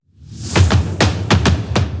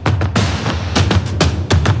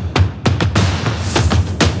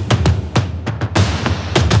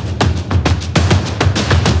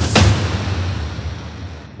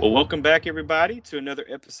Welcome back, everybody, to another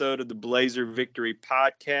episode of the Blazer Victory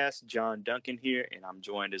Podcast. John Duncan here, and I'm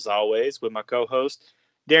joined, as always, with my co-host,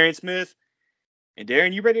 Darian Smith. And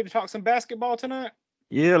Darian, you ready to talk some basketball tonight?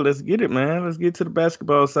 Yeah, let's get it, man. Let's get to the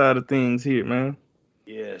basketball side of things here, man.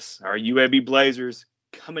 Yes, our UAB Blazers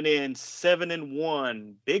coming in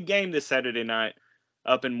 7-1. Big game this Saturday night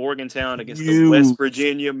up in Morgantown against the West Huge.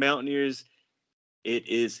 Virginia Mountaineers. It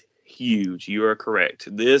is huge. You are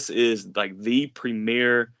correct. This is like the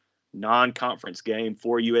premier non-conference game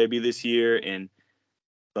for UAB this year. And,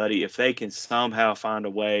 buddy, if they can somehow find a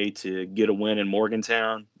way to get a win in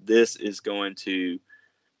Morgantown, this is going to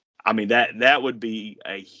 – I mean, that would be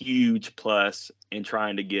a huge plus in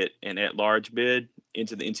trying to get an at-large bid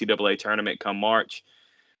into the NCAA tournament come March.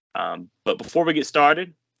 But before we get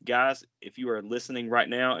started, guys, if you are listening right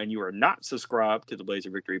now and you are not subscribed to the Blazer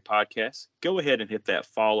Victory Podcast, go ahead and hit that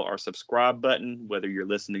follow or subscribe button, whether you're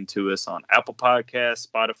listening to us on Apple Podcasts,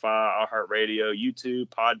 Spotify, iHeartRadio, YouTube,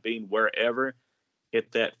 Podbean, wherever.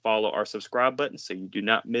 Hit that follow or subscribe button so you do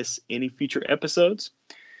not miss any future episodes.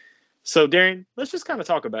 So, Darian, let's just kind of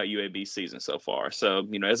talk about UAB's season so far. So,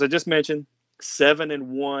 as I just mentioned,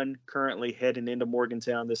 7-1 currently heading into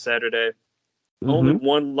Morgantown this Saturday. Only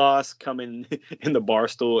one loss coming in the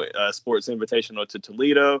Barstool Sports Invitational to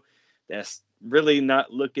Toledo. That's really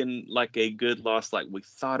not looking like a good loss like we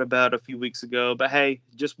thought about a few weeks ago. But, hey,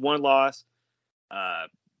 just one loss.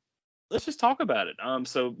 Let's just talk about it.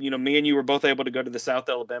 So, me and you were both able to go to the South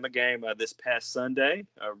Alabama game this past Sunday.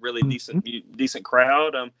 A really decent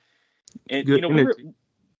crowd. And, Good we were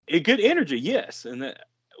energy. good energy, yes. And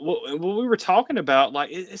what we were talking about, like,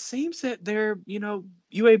 it seems that they're,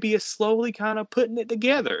 UAB is slowly kind of putting it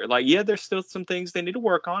together. Like, yeah, there's still some things they need to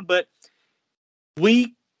work on, but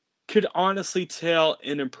we could honestly tell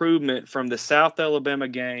an improvement from the South Alabama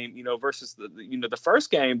game, versus the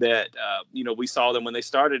first game that, we saw them when they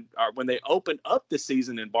started, or when they opened up the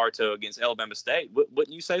season in Bartow against Alabama State.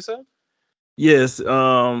 Wouldn't you say so? Yes.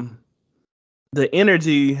 The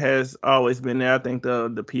energy has always been there. I think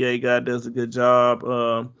the PA guy does a good job.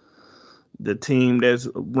 The team that's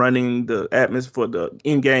running the atmosphere for the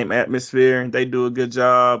in-game atmosphere, they do a good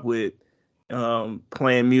job with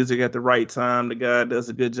playing music at the right time. The guy does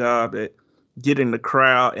a good job at getting the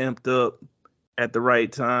crowd amped up at the right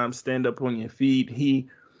time. Stand up on your feet.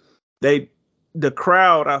 The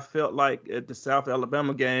crowd, I felt like at the South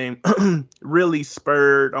Alabama game really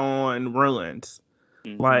spurred on runs.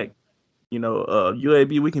 Mm-hmm. Like,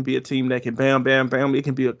 UAB, we can be a team that can bam, bam, bam. It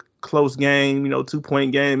can be a close game,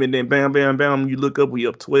 2-point game, and then bam, bam, bam. You look up, we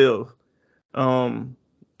up 12.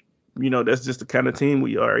 That's just the kind of team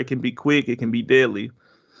we are. It can be quick, it can be deadly.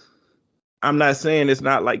 I'm not saying it's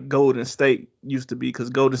not like Golden State used to be, because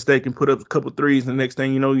Golden State can put up a couple threes, and the next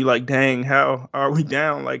thing you know, you're like, dang, how are we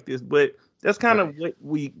down like this? But that's kind of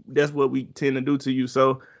that's what we tend to do to you.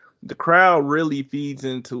 So the crowd really feeds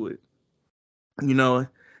into it,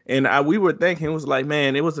 And we were thinking, it was like,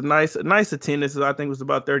 man, it was a nice attendance. I think it was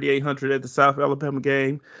about 3,800 at the South Alabama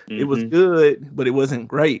game. Mm-hmm. It was good, but it wasn't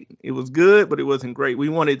great. It was good, but it wasn't great. We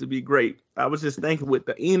wanted it to be great. I was just thinking with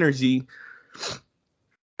the energy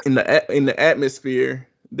in the atmosphere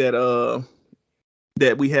that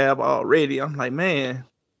we have already. I'm like, man,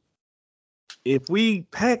 if we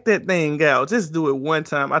pack that thing out, just do it one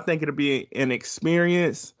time, I think it'll be an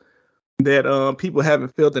experience that people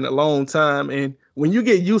haven't felt in a long time. And when you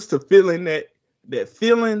get used to feeling that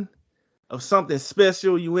feeling of something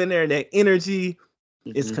special, you in there, and that energy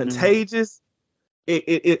is contagious,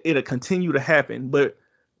 it'll continue to happen. But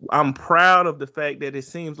I'm proud of the fact that it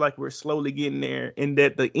seems like we're slowly getting there, and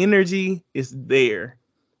that the energy is there.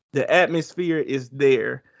 The atmosphere is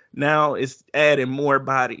there. Now it's adding more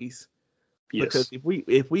bodies. Yes. Because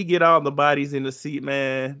if we get all the bodies in the seat,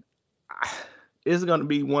 man, it's going to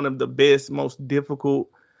be one of the best, most difficult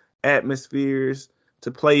atmospheres to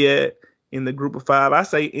play at in the group of five. I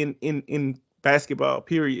say in basketball,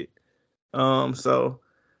 period. So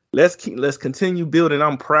let's continue building.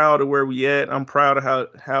 I'm proud of where we at. I'm proud of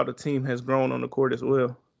how the team has grown on the court as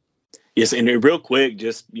well. Yes, and real quick,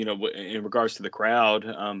 just in regards to the crowd,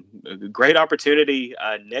 a great opportunity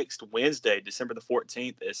next Wednesday, December the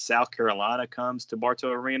 14th, as South Carolina comes to Bartow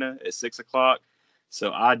Arena at 6:00.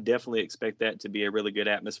 So I definitely expect that to be a really good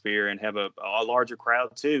atmosphere and have a larger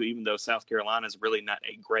crowd too, even though South Carolina is really not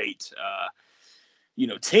a great,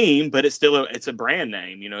 team, but it's still it's a brand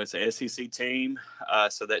name. It's an SEC team,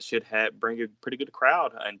 so that should bring a pretty good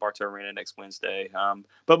crowd in Bartow Arena next Wednesday.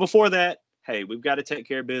 But before that, hey, we've got to take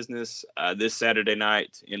care of business this Saturday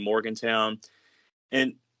night in Morgantown.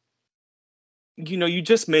 And, you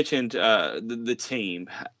just mentioned the team.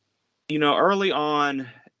 Early on,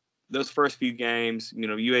 those first few games,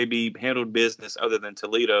 UAB handled business other than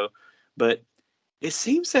Toledo, but it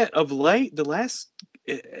seems that of late, the last,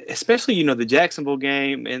 especially the Jacksonville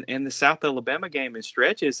game and the South Alabama game in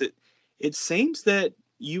stretches, it seems that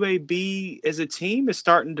UAB as a team is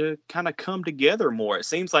starting to kind of come together more. It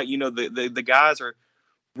seems like the guys are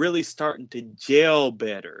really starting to gel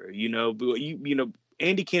better.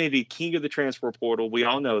 Andy Kennedy, king of the transfer portal. We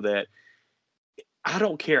all know that. I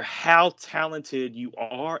don't care how talented you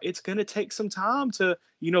are. It's going to take some time to,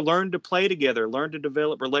 learn to play together, learn to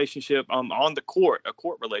develop relationship on the court, a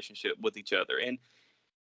court relationship with each other. And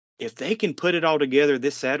if they can put it all together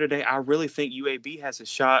this Saturday, I really think UAB has a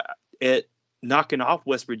shot at knocking off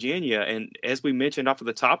West Virginia. And as we mentioned off of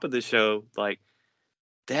the top of the show, like,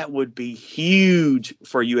 that would be huge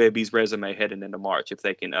for UAB's resume heading into March if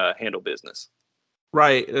they can handle business.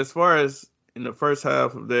 Right. As far as in the first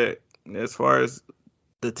half of that, as far as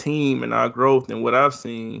the team and our growth and what I've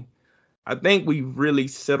seen, I think we've really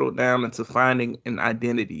settled down into finding an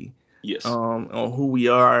identity. Yes. On who we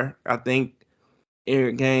are. I think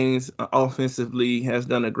Eric Gaines offensively has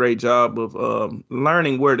done a great job of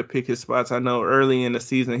learning where to pick his spots. I know early in the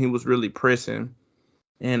season he was really pressing,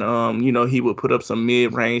 and he would put up some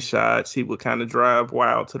mid-range shots. He would kind of drive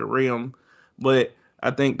wild to the rim, but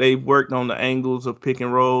I think they've worked on the angles of pick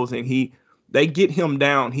and rolls, and they get him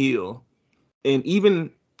downhill. And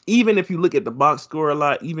even if you look at the box score a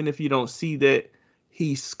lot, even if you don't see that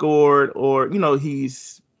he scored or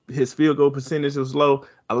his field goal percentage was low,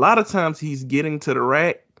 a lot of times he's getting to the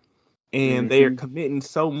rack, and they're committing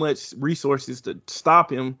so much resources to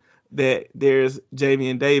stop him that there's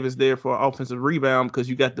Javian Davis there for offensive rebound because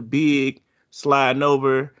you got the big sliding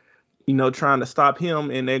over, trying to stop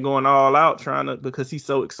him, and they're going all out because he's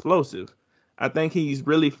so explosive. I think he's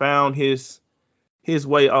really found his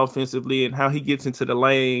way offensively and how he gets into the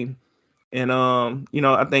lane. And,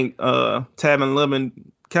 I think Tavin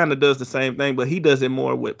Lovin kind of does the same thing, but he does it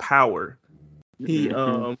more with power.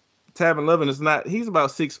 Tavin Lovin he's about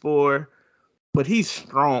 6'4", but he's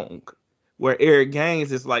strong, where Eric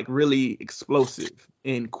Gaines is like really explosive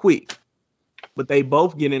and quick. But they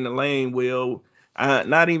both get in the lane well. I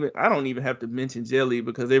don't even have to mention Jelly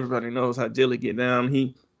because everybody knows how Jelly get down.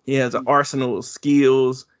 He has an arsenal of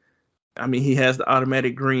skills. I mean, he has the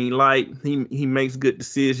automatic green light. He makes good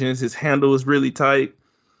decisions. His handle is really tight.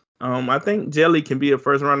 I think Jelly can be a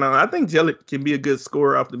first round. I think Jelly can be a good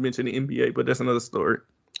scorer off the bench in the NBA, but that's another story.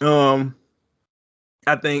 I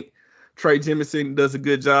think Trey Jemison does a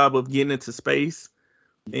good job of getting into space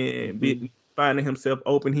and finding himself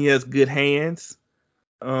open. He has good hands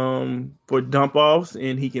for dump offs,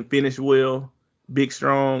 and he can finish well, big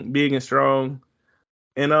and strong.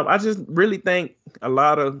 And I just really think a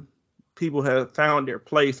lot of people have found their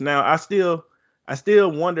place. Now, I still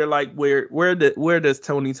wonder, like, where does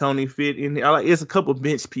Tony fit in? It's a couple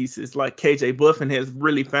bench pieces. Like KJ Buffin has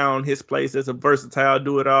really found his place as a versatile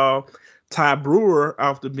do-it-all. Ty Brewer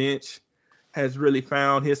off the bench has really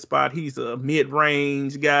found his spot. He's a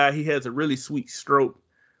mid-range guy. He has a really sweet stroke.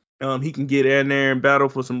 He can get in there and battle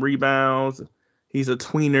for some rebounds. He's a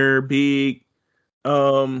tweener, big.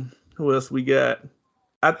 Who else we got?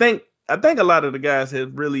 I think a lot of the guys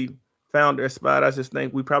have really found their spot. I just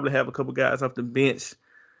think we probably have a couple guys off the bench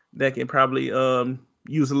that can probably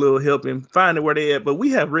use a little help in finding where they at. But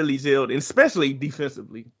we have really gelled, and especially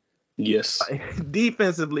defensively. Yes.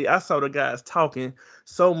 Defensively, I saw the guys talking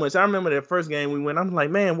so much. I remember that first game we went, I'm like,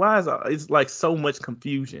 man, why is it's like so much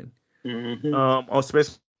confusion?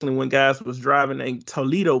 Especially when guys was driving, and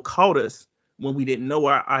Toledo caught us when we didn't know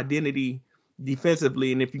our identity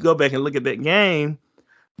defensively. And if you go back and look at that game,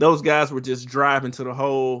 those guys were just driving to the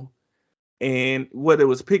hole. And whether it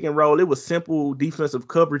was pick and roll, it was simple defensive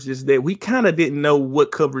coverages that we kind of didn't know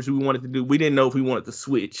what coverage we wanted to do. We didn't know if we wanted to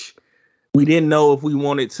switch. We didn't know if we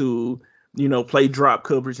wanted to, play drop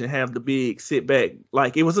coverage and have the big sit back.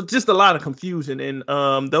 Like, it was just a lot of confusion.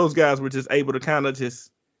 And those guys were just able to kind of just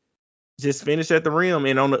finish at the rim.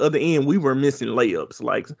 And on the other end, we were missing layups.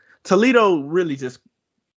 Like, Toledo really just,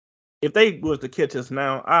 if they was to catch us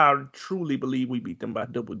now, I truly believe we beat them by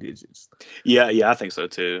double digits. Yeah, I think so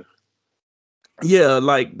too. Yeah,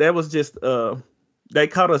 like, that was just they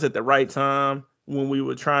caught us at the right time when we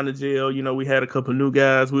were trying to gel. We had a couple new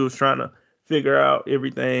guys. We was trying to figure out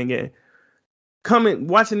everything. And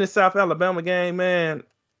watching this South Alabama game, man,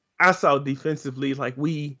 I saw defensively, like,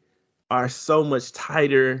 we are so much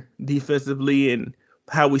tighter defensively and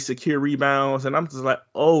how we secure rebounds. And I'm just like,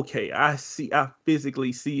 okay, I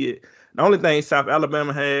physically see it. The only thing South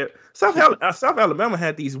Alabama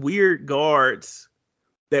had these weird guards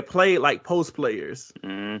that played like post players.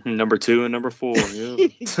 Number 2 and number 4. Yeah,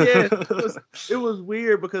 Yeah, it was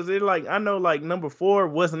weird because it like I know like number 4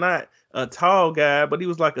 was not a tall guy, but he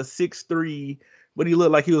was like a 6'3", but he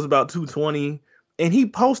looked like he was about 220. And he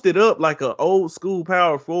posted up like an old school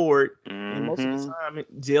power forward, and most of the time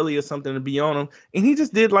jelly or something to be on him, and he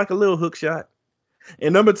just did like a little hook shot.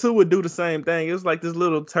 And number 2 would do the same thing. It was like this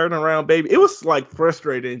little turnaround baby. It was like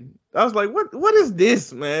frustrating. I was like, what is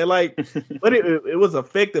this, man? Like, but it was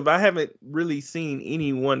effective. I haven't really seen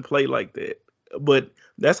anyone play like that. But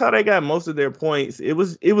that's how they got most of their points. It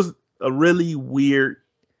was a really weird.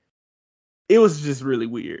 It was just really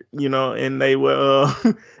weird, and they were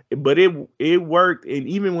but it worked. And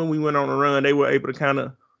even when we went on a run, they were able to kind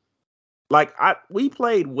of like we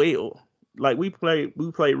played well. Like we played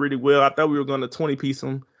really well. I thought we were going to 20-piece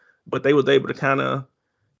them, but they was able to kind of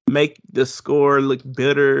make the score look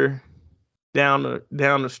better down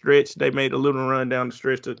the stretch. They made a little run down the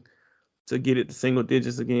stretch to get it to single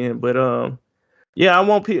digits again. But yeah,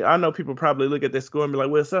 I know people probably look at that score and be like,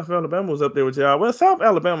 well, South Alabama was up there with y'all. Well, South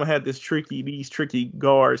Alabama had these tricky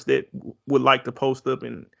guards that would like to post up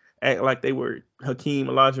and act like they were Hakeem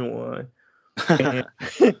Olajuwon.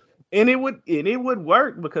 And it would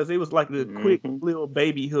work because it was like the quick little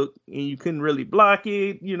baby hook, and you couldn't really block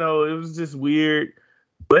it. It was just weird,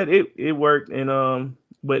 but it worked, and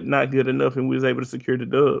but not good enough, and we was able to secure the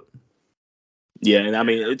dub. Yeah, and I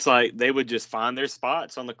mean it's like they would just find their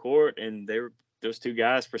spots on the court, and those 2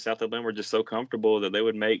 guys for South Alabama were just so comfortable that they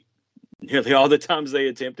would make nearly all the times they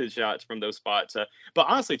attempted shots from those spots. But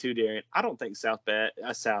honestly, too, Darian, I don't think South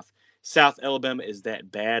Alabama is that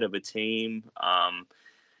bad of a team.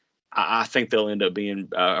 I think they'll end up being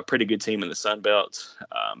a pretty good team in the Sun Belt.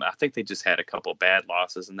 I think they just had a couple bad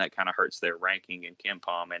losses, and that kind of hurts their ranking in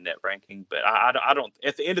KenPom and net ranking. But I don't.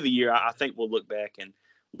 At the end of the year, I think we'll look back and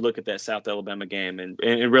look at that South Alabama game and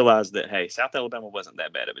realize that, hey, South Alabama wasn't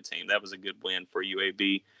that bad of a team. That was a good win for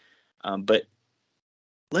UAB. But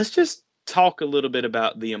let's just talk a little bit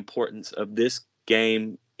about the importance of this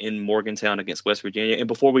game in Morgantown against West Virginia. And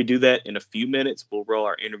before we do that, in a few minutes, we'll roll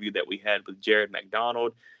our interview that we had with Jared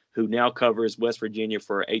McDonald, who now covers West Virginia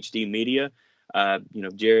for HD Media.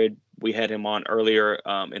 Jared, we had him on earlier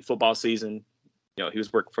in football season. He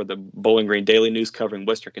was working for the Bowling Green Daily News covering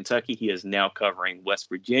Western Kentucky. He is now covering West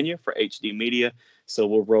Virginia for HD Media. So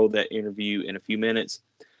we'll roll that interview in a few minutes.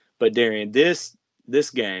 But Darian, this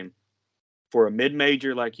game for a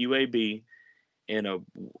mid-major like UAB, and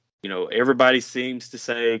everybody seems to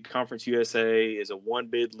say Conference USA is a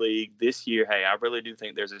one-bid league this year. Hey, I really do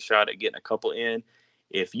think there's a shot at getting a couple in.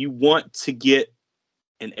 If you want to get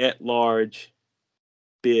an at-large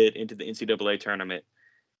bid into the NCAA tournament,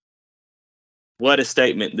 what a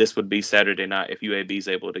statement this would be Saturday night if UAB is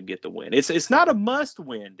able to get the win. It's not a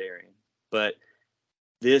must-win, Darian, but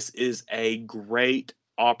this is a great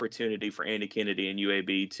opportunity for Andy Kennedy and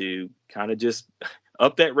UAB to kind of just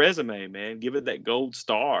up that resume, man. Give it that gold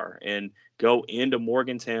star and go into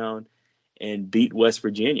Morgantown and beat West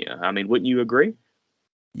Virginia. I mean, wouldn't you agree?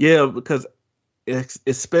 Yeah, because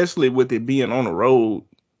especially with it being on the road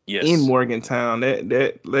in Morgantown,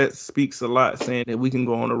 that speaks a lot, saying that we can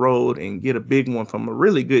go on the road and get a big one from a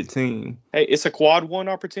really good team. Hey, it's a quad one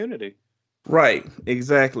opportunity. Right,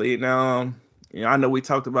 exactly. Now, I know we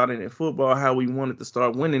talked about it in football, how we wanted to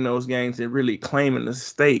start winning those games and really claiming the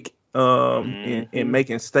stake and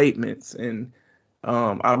making statements. And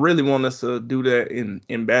I really want us to do that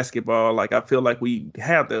in basketball. Like, I feel like we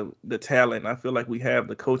have the talent. I feel like we have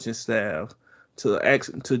the coaching staff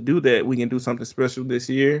to do that. We can do something special this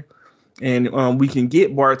year, and we can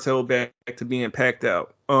get Bartow back to being packed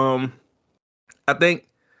out. I think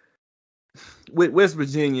with West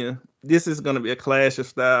Virginia, this is going to be a clash of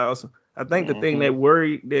styles. I think the thing that'll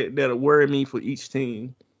worry me for each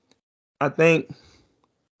team, I think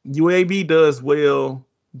UAB does well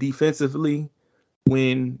defensively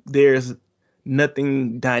when there's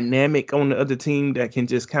nothing dynamic on the other team that can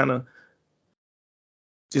just kind of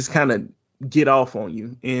get off on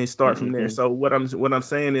you and start from there. So what I'm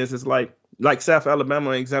saying is like South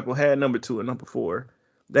Alabama example had number 2 and number 4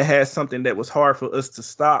 that had something that was hard for us to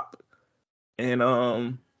stop,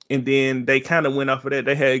 and then they kind of went off of that.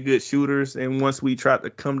 They had good shooters, and once we tried to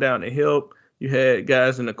come down to help, you had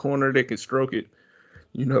guys in the corner that could stroke it.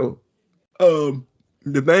 The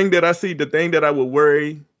thing that I would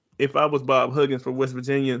worry if I was Bob Huggins for West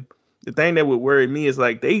Virginia, the thing that would worry me is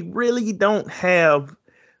like they really don't have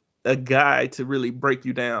a guy to really break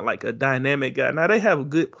you down, like a dynamic guy. Now they have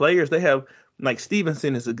good players. They have like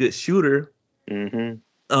Stevenson is a good shooter.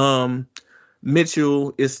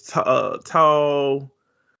 Mitchell is tall.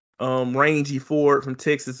 rangy forward from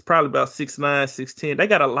Texas, probably about 6'9", 6'10". They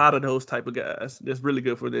got a lot of those type of guys. That's really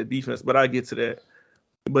good for their defense, but I get to that.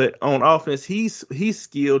 But on offense, he's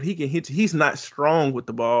skilled. He can hit. He's not strong with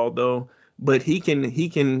the ball though, but he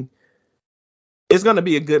can. It's going to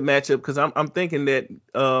be a good matchup because I'm thinking that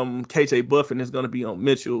KJ Buffin is going to be on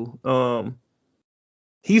Mitchell.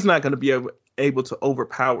 He's not going to be able to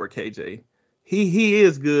overpower KJ. He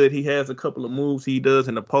is good. He has a couple of moves he does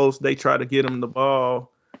in the post. They try to get him the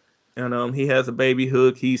ball, and he has a baby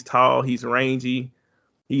hook. He's tall. He's rangy.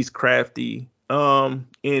 He's crafty. And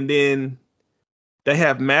then they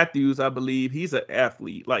have Matthews, I believe. He's an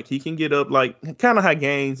athlete. Like he can get up, like kind of how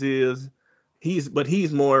Gaines is. But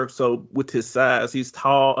he's more so with his size. He's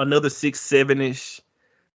tall, another 6'7"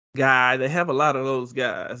 guy. They have a lot of those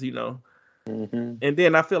guys, Mm-hmm. And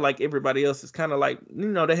then I feel like everybody else is kind of like,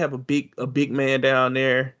 they have a big man down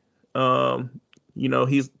there.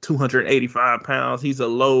 He's 285 pounds. He's a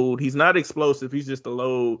load. He's not explosive. He's just a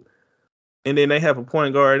load. And then they have a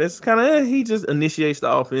point guard that's kind of he just initiates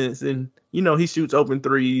the offense, and he shoots open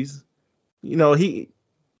threes.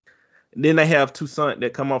 Then they have Toussaint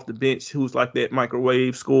that come off the bench, who's like that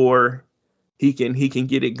microwave scorer. He can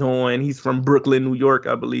get it going. He's from Brooklyn, New York,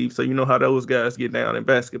 I believe. So you know how those guys get down in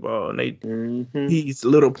basketball, and he's a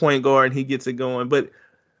little point guard, and he gets it going. But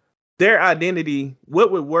their identity,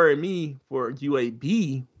 what would worry me for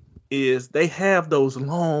UAB is they have those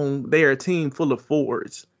long. They're a team full of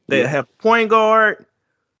forwards. They have point guard,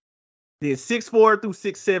 then 6'4" through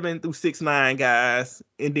 6'7" through 6'9" guys,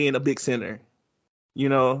 and then a big center.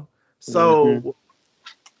 So,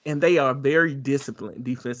 and they are very disciplined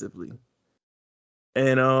defensively,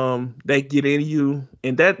 and they get in you,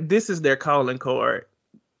 and this is their calling card.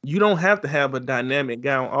 You don't have to have a dynamic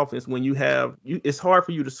guy on offense when it's hard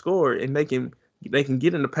for you to score, and they can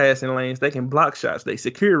get in the passing lanes, they can block shots, they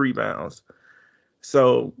secure rebounds.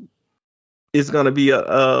 So it's going to be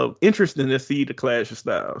interesting to see the clash of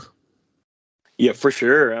styles. Yeah, for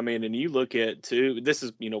sure. I mean, and you look at too. This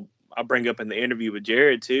is I bring up in the interview with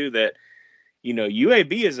Jared too that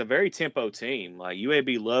UAB is a very tempo team. Like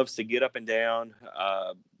UAB loves to get up and down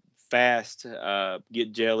fast,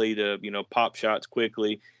 get jelly to pop shots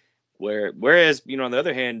quickly. Whereas on the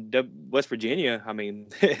other hand, West Virginia, I mean,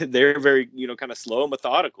 they're very kind of slow and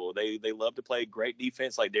methodical. They love to play great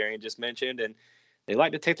defense, like Darian just mentioned, and they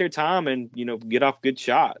like to take their time and get off good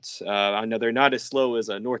shots. I know they're not as slow as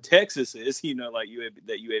North Texas is, like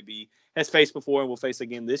UAB has faced before and will face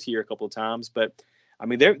again this year a couple of times. But I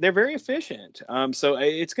mean, they're very efficient. So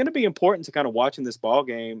it's going to be important to kind of watch in this ball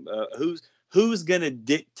game who's going to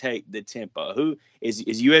dictate the tempo. Who is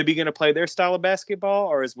UAB going to play their style of basketball,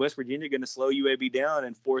 or is West Virginia going to slow UAB down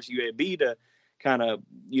and force UAB to kind of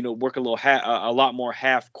work a lot more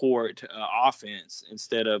half court offense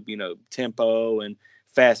instead of tempo and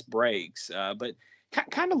fast breaks. But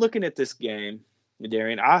kind of looking at this game,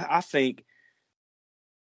 Darian, I think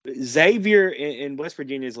Xavier in West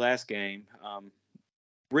Virginia's last game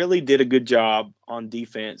really did a good job on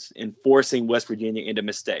defense in forcing West Virginia into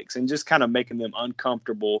mistakes and just kind of making them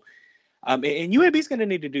uncomfortable. And UAB is going to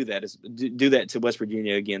need to do that to West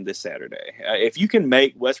Virginia again this Saturday. If you can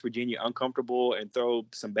make West Virginia uncomfortable and throw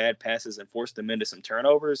some bad passes and force them into some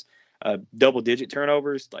turnovers, double-digit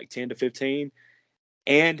turnovers, like 10 to 15,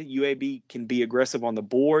 and UAB can be aggressive on the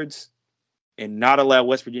boards and not allow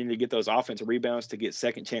West Virginia to get those offensive rebounds to get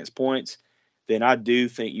second-chance points, then I do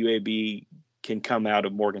think UAB can come out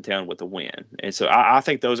of Morgantown with a win. And so I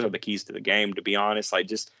think those are the keys to the game, to be honest. Like,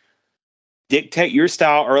 just dictate your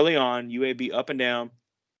style early on, UAB up and down,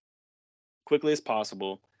 quickly as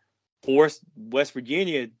possible. Force West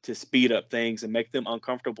Virginia to speed up things and make them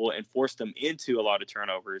uncomfortable and force them into a lot of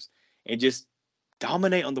turnovers and just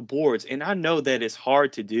dominate on the boards. And I know that it's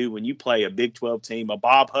hard to do when you play a Big 12 team, a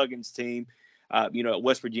Bob Huggins team, at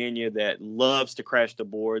West Virginia that loves to crash the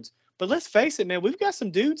boards. But let's face it, man, we've got some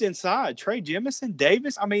dudes inside. Trey Jemison,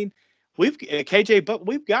 Davis. I mean, we've KJ, but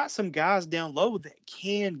we've got some guys down low that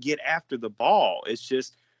can get after the ball. It's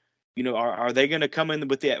just, are they going to come in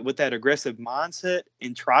with that aggressive mindset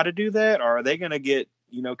and try to do that, or are they going to get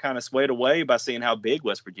kind of swayed away by seeing how big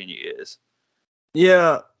West Virginia is?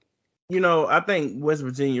 Yeah, I think West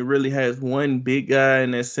Virginia really has one big guy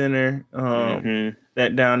in that center.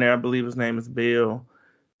 That down there, I believe his name is Bell.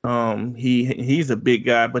 He's a big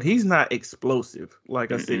guy, but he's not explosive,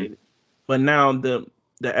 like I said. But now the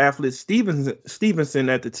athlete Stevenson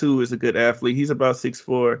at the 2 is a good athlete. He's about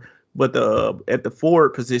 6'4", but at the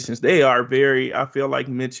forward positions, they are very. I feel like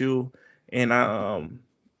Mitchell and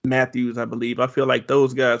Matthews, I believe. I feel like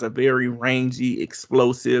those guys are very rangy,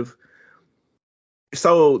 explosive.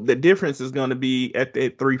 So the difference is going to be at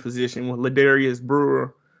that 3 position with Ladarius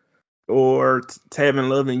Brewer. or Tavin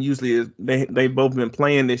Loving usually is, they both been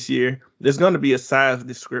playing this year. There's going to be a size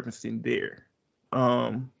discrepancy there.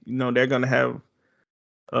 They're going to have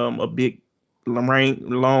a big,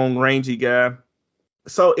 long, rangy guy.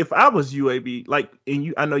 So if I was UAB,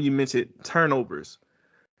 I know you mentioned turnovers.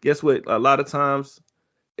 Guess what? A lot of times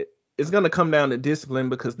it's going to come down to discipline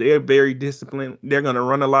because they're very disciplined. They're going to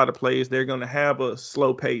run a lot of plays. They're going to have a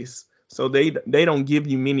slow pace. So they don't give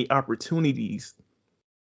you many opportunities,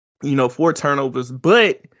 for turnovers.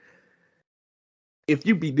 But if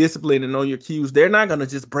you be disciplined and on your cues, they're not going to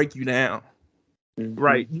just break you down. Mm-hmm.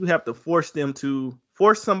 Right? You have to force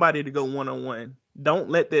somebody to go one-on-one. Don't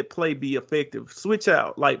let that play be effective. Switch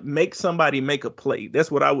out. Make somebody make a play.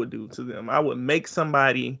 That's what I would do to them. I would make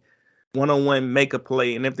somebody one-on-one make a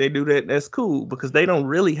play. And if they do that, that's cool because they don't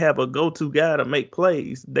really have a go-to guy to make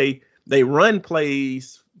plays. They run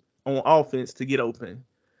plays on offense to get open.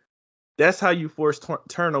 That's how you force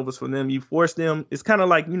turnovers for them. You force them. It's kind of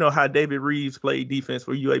like, how David Reeves played defense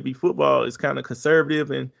for UAB football. It's kind of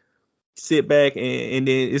conservative and sit back and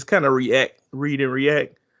then it's kind of read and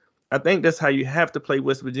react. I think that's how you have to play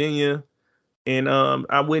West Virginia. And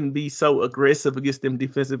I wouldn't be so aggressive against them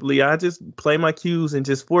defensively. I just play my cues and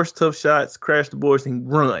just force tough shots, crash the boards, and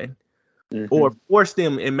run. Mm-hmm. Or force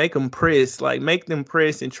them and make them press. Make them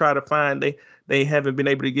press and try to find they haven't been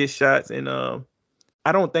able to get shots. And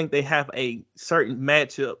I don't think they have a certain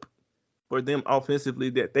matchup for them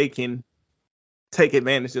offensively that they can take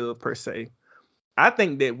advantage of per se. I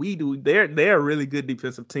think that we do. They're a really good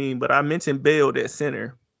defensive team, but I mentioned Bell at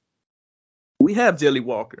center. We have Jelly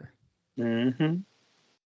Walker. Mm-hmm.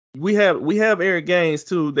 We have Eric Gaines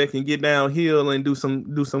too that can get downhill and do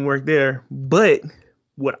some work there. But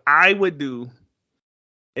what I would do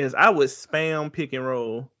is I would spam pick and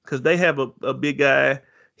roll because they have a big guy.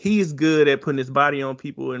 He's good at putting his body on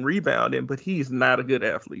people and rebounding, but he's not a good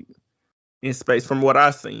athlete in space from what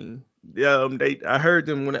I've seen. I heard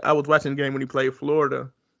them when I was watching the game when he played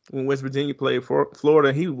Florida. When West Virginia played for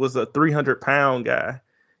Florida, he was a 300-pound guy,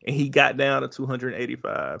 and he got down to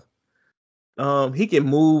 285. He can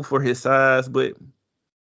move for his size, but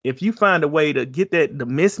if you find a way to get the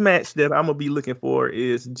mismatch that I'm gonna be looking for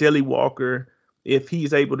is Jelly Walker. If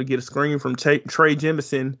he's able to get a screen from Trey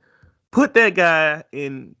Jemison, put that guy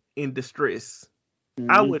in distress. Mm-hmm.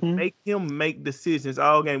 I would make him make decisions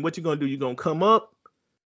all game. What you gonna do? You gonna come up?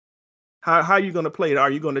 How are you gonna play it? Are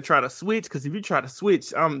you gonna try to switch? Because if you try to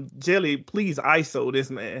switch, Jelly, please ISO this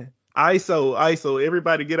man. ISO.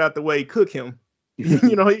 Everybody get out the way. Cook him.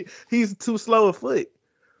 He's too slow of foot.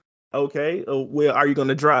 Okay. Well, are you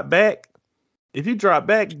gonna drop back? If you drop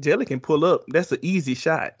back, Jelly can pull up. That's an easy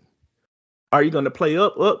shot. Are you gonna play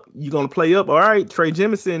up? You gonna play up? All right, Trey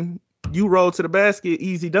Jemison, you roll to the basket,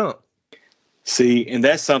 easy dunk. See, and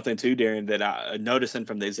that's something too, Darren, that I noticing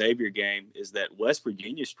from the Xavier game is that West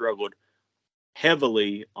Virginia struggled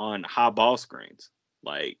heavily on high ball screens.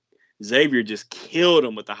 Xavier just killed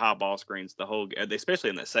them with the high ball screens the whole game,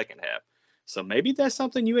 especially in the second half. So maybe that's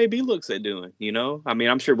something UAB looks at doing, I mean,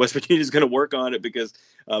 I'm sure West Virginia is going to work on it because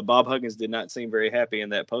Bob Huggins did not seem very happy in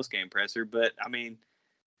that post-game presser. But, I mean,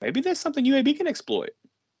 maybe that's something UAB can exploit.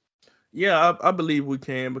 Yeah, I believe we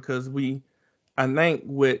can because I think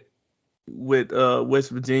what West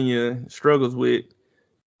Virginia struggles with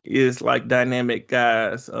is dynamic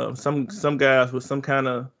guys. Some guys with some kind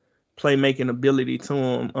of playmaking ability to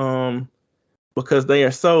them. Because they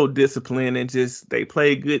are so disciplined and they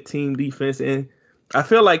play good team defense. And I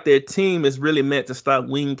feel like their team is really meant to stop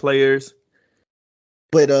wing players.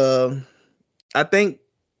 But I think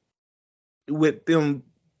with them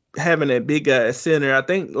having that big guy at center, I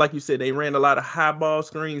think, like you said, they ran a lot of high ball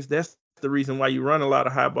screens. That's the reason why you run a lot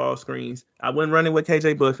of high ball screens. I wouldn't run it with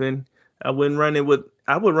KJ Buffin. I would run it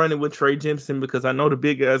with Trey Jemison because I know the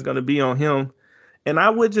big guy is going to be on him. And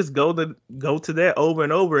I would just go to that over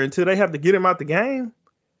and over until they have to get him out the game.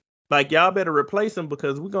 Y'all better replace him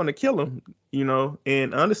because we're going to kill him,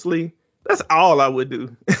 And honestly, that's all I would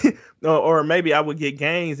do. or maybe I would get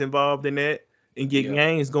Gaines involved in that and get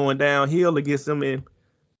Gaines going downhill against them. And,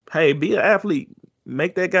 hey, be an athlete.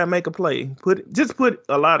 Make that guy make a play. Put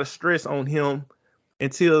a lot of stress on him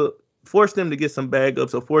until force them to get some bag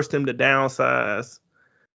ups or force them to downsize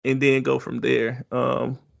and then go from there.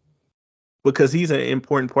 Because he's an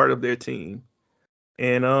important part of their team.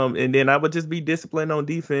 And then I would just be disciplined on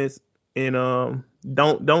defense and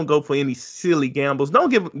don't go for any silly gambles. Don't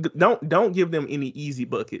give them any easy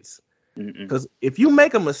buckets. Because if you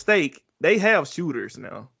make a mistake, they have shooters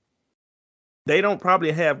now. They don't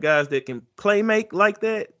probably have guys that can play make like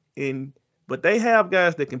that, but they have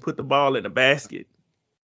guys that can put the ball in the basket.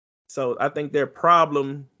 So I think their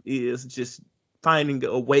problem is just finding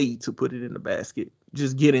a way to put it in the basket,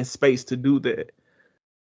 just getting space to do that.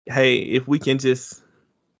 Hey, if we can just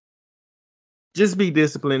be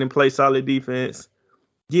disciplined and play solid defense,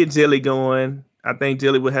 get Jelly going. I think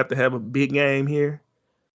Jelly would have to have a big game here.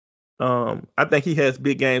 I think he has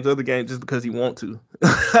big games, other games, just because he want to,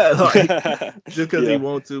 just because he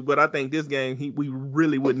want to. But I think this game, we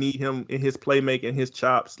really would need him in his playmaking, his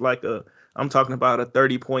chops. I'm talking about a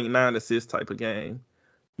 30.9 assist type of game,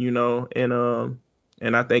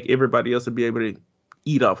 and I think everybody else will be able to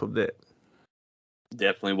eat off of that.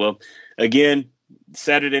 Definitely. Well, again,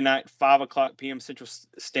 Saturday night, 5:00 p.m. Central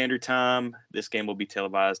Standard Time. This game will be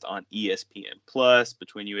televised on ESPN Plus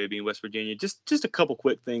between UAB and West Virginia. Just a couple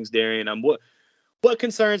quick things, Darian. What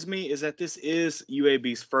concerns me is that this is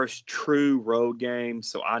UAB's first true road game.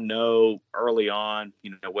 So I know early on,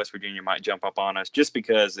 West Virginia might jump up on us just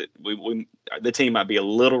because the team might be a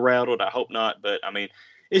little rattled. I hope not, but I mean,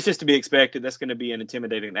 it's just to be expected. That's going to be an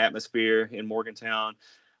intimidating atmosphere in Morgantown.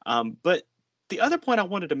 But the other point I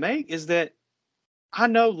wanted to make is that I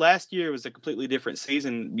know last year was a completely different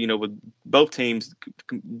season, with both teams,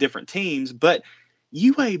 different teams, but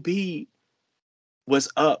UAB was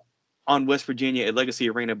up on West Virginia at Legacy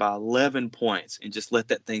Arena by 11 points and just let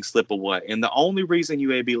that thing slip away. And the only reason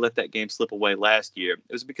UAB let that game slip away last year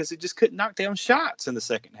was because it just couldn't knock down shots in the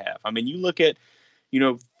second half. I mean, you look at,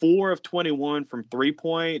 4 of 21 from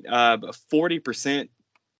 3-point, 40%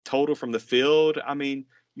 total from the field. I mean,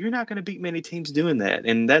 you're not going to beat many teams doing that.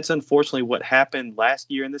 And that's unfortunately what happened last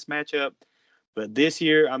year in this matchup. But this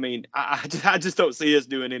year, I mean, I just don't see us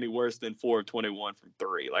doing any worse than 4 of 21 from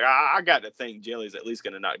 3. Like, I got to think Jelly's at least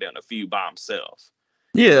going to knock down a few by himself.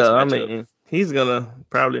 Yeah, I mean, he's going to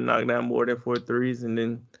probably knock down more than 4 threes. And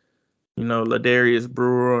then, Ladarius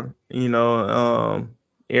Brewer,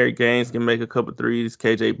 Eric Gaines can make a couple threes.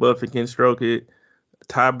 KJ Buffett can stroke it.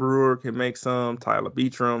 Ty Brewer can make some. Tyler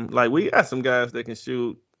Beatram. Like, we got some guys that can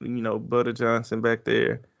shoot. Butter Johnson back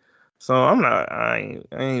there. So I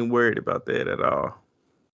ain't worried about that at all.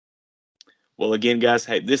 Well, again, guys,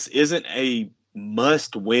 hey, this isn't a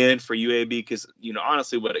must win for UAB because,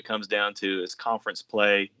 honestly, what it comes down to is conference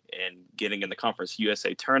play and getting in the Conference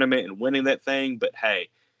USA tournament and winning that thing. But hey,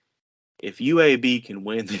 if UAB can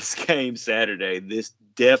win this game Saturday, this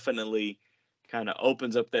definitely kind of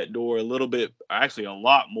opens up that door a little bit, actually a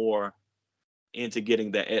lot more, into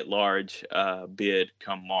getting the at-large bid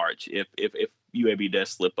come March if UAB does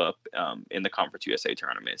slip up in the Conference USA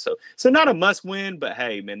tournament. So not a must-win, but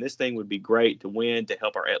hey, man, this thing would be great to win to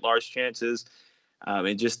help our at-large chances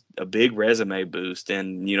and just a big resume boost.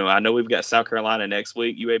 And, I know we've got South Carolina next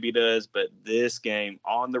week, UAB does, but this game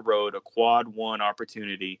on the road, a quad one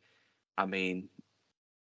opportunity, I mean,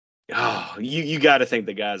 you got to think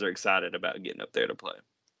the guys are excited about getting up there to play.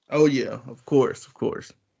 Oh, yeah, of course.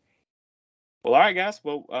 Well, all right, guys.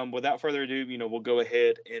 Well, without further ado, we'll go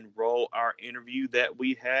ahead and roll our interview that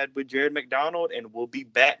we had with Jared McDonald, and we'll be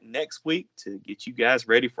back next week to get you guys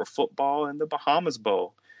ready for football and the Bahamas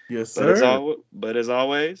Bowl. Yes, sir. But as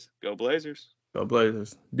always, go Blazers. Go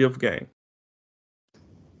Blazers. Diff game.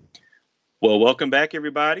 Well, welcome back,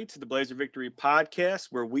 everybody, to the Blazer Victory Podcast,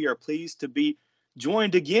 where we are pleased to be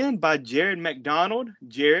joined again by Jared McDonald.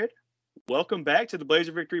 Jared, welcome back to the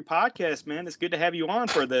Blazer Victory Podcast, man. It's good to have you on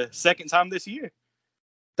for the second time this year.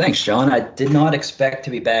 Thanks, John. I did not expect to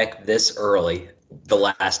be back this early the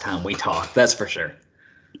last time we talked, that's for sure.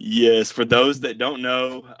 Yes, for those that don't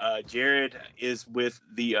know, Jared is with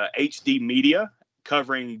the HD Media,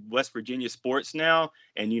 covering West Virginia sports now.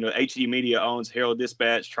 And, HD Media owns Herald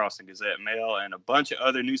Dispatch, Charleston Gazette Mail, and a bunch of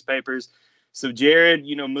other newspapers. So Jared,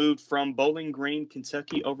 moved from Bowling Green,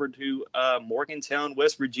 Kentucky over to Morgantown,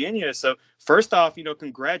 West Virginia. So first off,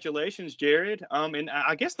 congratulations, Jared. And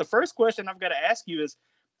I guess the first question I've got to ask you is,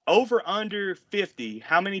 over under 50,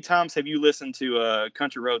 how many times have you listened to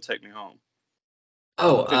Country Road Take Me Home?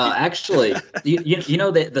 Oh, actually, you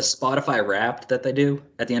know the Spotify Wrapped that they do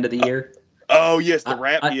at the end of the year? Oh, yes, the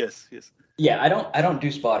rap. Yes. Yeah, I don't do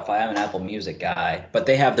Spotify. I'm an Apple Music guy, but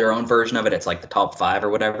they have their own version of it. It's like the top 5 or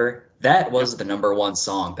whatever. That was the number 1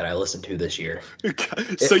 song that I listened to this year.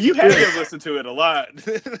 So you had to listen to it a lot.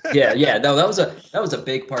 Yeah. No, that was a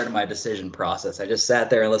big part of my decision process. I just sat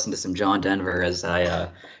there and listened to some John Denver as I,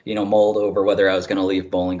 mulled over whether I was going to leave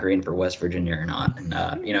Bowling Green for West Virginia or not. And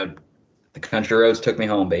the Country Roads took me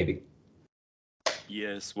home, baby.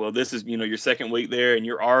 Yes, well, this is, your second week there, and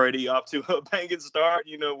you're already off to a banging start.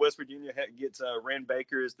 West Virginia gets Ren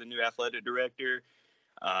Baker as the new athletic director.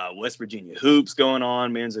 West Virginia hoops going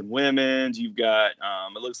on, men's and women's. You've got,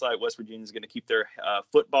 it looks like West Virginia's going to keep their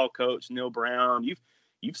football coach, Neil Brown.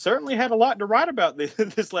 You've certainly had a lot to write about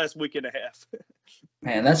this last week and a half.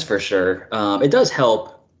 Man, that's for sure. It does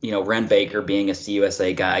help, Ren Baker being a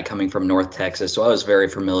CUSA guy coming from North Texas. So I was very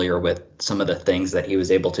familiar with some of the things that he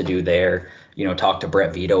was able to do there. Talked to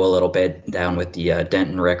Brett Vito a little bit down with the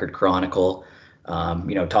Denton Record Chronicle.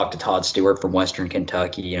 Talked to Todd Stewart from Western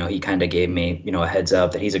Kentucky. He kind of gave me, a heads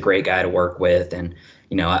up that he's a great guy to work with. And,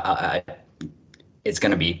 it's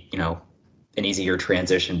going to be, an easier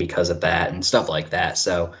transition because of that and stuff like that.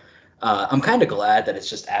 So I'm kind of glad that it's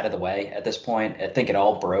just out of the way at this point. I think it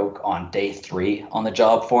all broke on day 3 on the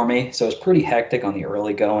job for me. So it was pretty hectic on the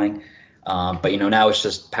early going. But, now it's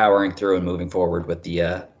just powering through and moving forward with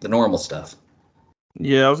the normal stuff.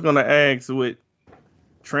 Yeah, I was going to ask, with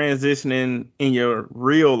transitioning in your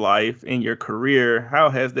real life, in your career, how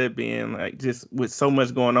has that been? Like, just with so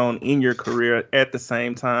much going on in your career at the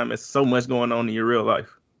same time as so much going on in your real life?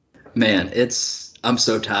 Man, I'm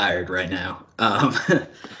so tired right now.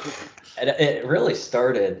 It really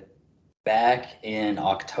started back in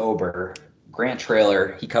October. Grant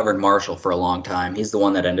Traylor, he covered Marshall for a long time. He's the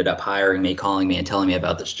one that ended up hiring me, calling me, and telling me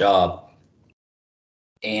about this job.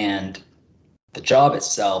 And the job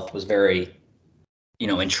itself was very,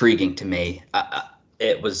 intriguing to me.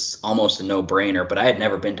 It was almost a no-brainer, but I had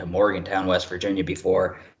never been to Morgantown, West Virginia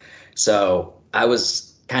before. So I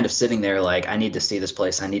was kind of sitting there like, I need to see this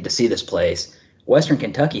place. I need to see this place. Western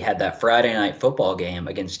Kentucky had that Friday night football game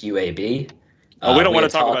against UAB. We don't want to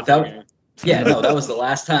talk about that game. Yeah, no, that was the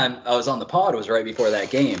last time I was on the pod. It was right before that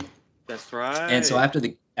game. That's right. And so after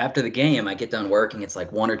the game, I get done working. It's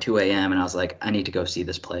like 1 or 2 a.m. and I was like, I need to go see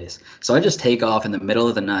this place. So I just take off in the middle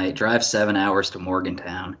of the night, drive 7 hours to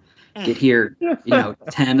Morgantown, get here,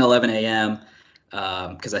 10, 11 a.m.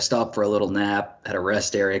 Because I stopped for a little nap at a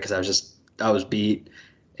rest area because I was beat.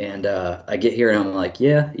 And I get here and I'm like,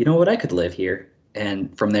 yeah, you know what? I could live here.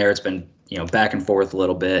 And from there, it's been, back and forth a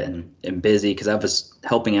little bit and busy because I was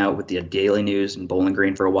helping out with the Daily News in Bowling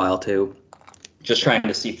Green for a while too. Just trying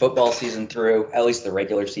to see football season through, at least the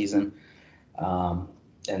regular season.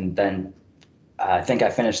 And then I think I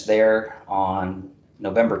finished there on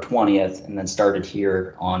November 20th and then started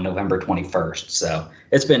here on November 21st. So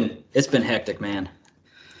it's been hectic, man.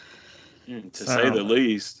 To say the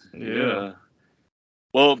least. Yeah.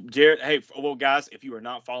 Well, Jared, guys, if you are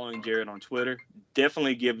not following Jared on Twitter,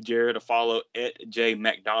 definitely give Jared a follow at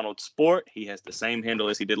JMacDonaldSport. He has the same handle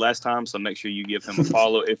as he did last time, so make sure you give him a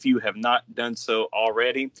follow if you have not done so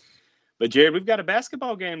already. But, Jared, we've got a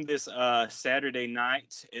basketball game this Saturday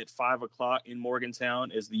night at 5 o'clock in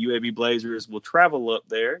Morgantown as the UAB Blazers will travel up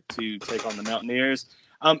there to take on the Mountaineers.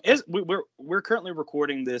 We're currently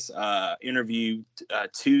recording this interview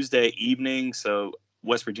Tuesday evening, so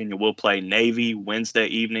West Virginia will play Navy Wednesday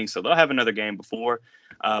evening, so they'll have another game before.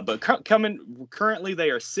 But currently they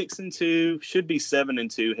are 6-2, should be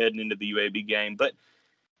 7-2 heading into the UAB game. But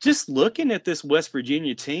just looking at this West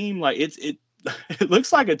Virginia team, like it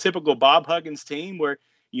looks like a typical Bob Huggins team where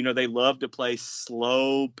they love to play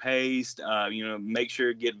slow paced, make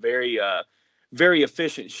sure to get very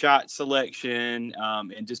efficient shot selection,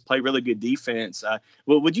 and just play really good defense.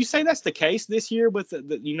 Well, would you say that's the case this year with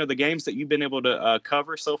the games that you've been able to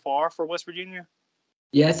cover so far for West Virginia?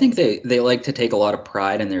 Yeah, I think they like to take a lot of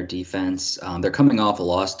pride in their defense. They're coming off a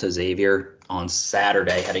loss to Xavier on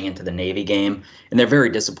Saturday heading into the Navy game, and they're very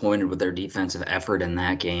disappointed with their defensive effort in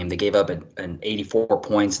that game. They gave up an 84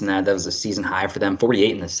 points in that. That was a season high for them,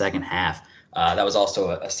 48 in the second half. That was also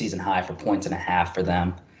a season high for points and a half for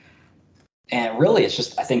them. And really, it's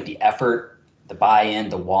just, I think, the effort, the buy-in,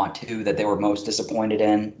 the want to that they were most disappointed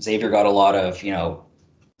in. Xavier got a lot of,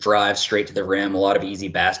 drives straight to the rim, a lot of easy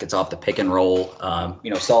baskets off the pick and roll.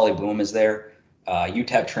 Solly Boom is there.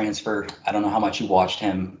 UTEP transfer. I don't know how much you watched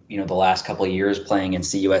him, the last couple of years playing in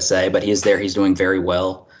CUSA, but he is there. He's doing very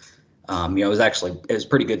well. It was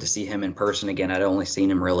pretty good to see him in person again. I'd only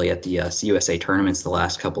seen him really at the CUSA tournaments the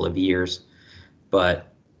last couple of years. But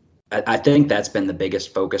I think that's been the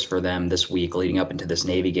biggest focus for them this week leading up into this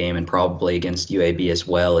Navy game and probably against UAB as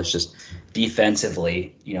well. It's just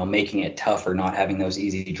defensively, making it tougher, not having those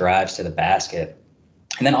easy drives to the basket.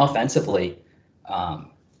 And then offensively,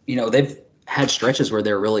 they've had stretches where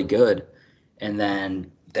they're really good and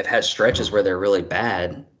then they've had stretches where they're really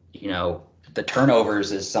bad. The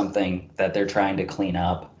turnovers is something that they're trying to clean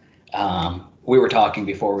up. We were talking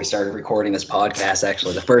before we started recording this podcast,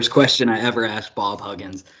 actually. The first question I ever asked Bob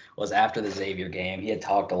Huggins was after the Xavier game. He had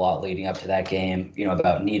talked a lot leading up to that game,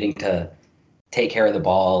 about needing to take care of the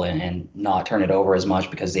ball and not turn it over as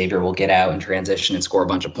much because Xavier will get out and transition and score a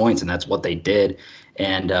bunch of points, and that's what they did.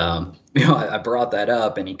 And, I brought that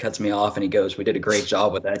up, and he cuts me off, and he goes, "We did a great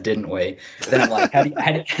job with that, didn't we?" Then I'm like, how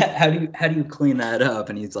do you clean that up?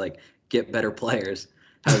 And he's like, "Get better players."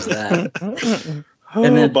 How's that?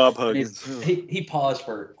 And then Bob Huggins. he paused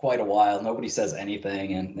for quite a while. Nobody says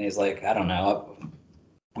anything, and he's like, I don't know.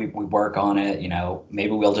 We work on it.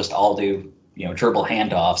 Maybe we'll just all do dribble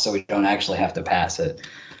handoff so we don't actually have to pass it.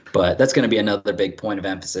 But that's going to be another big point of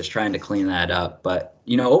emphasis, trying to clean that up. But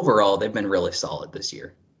overall, they've been really solid this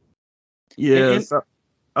year. Yeah.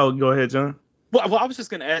 Go ahead, John. Well, I was just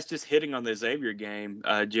going to ask, just hitting on the Xavier game,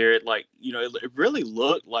 Jared, it really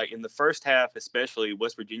looked like in the first half, especially,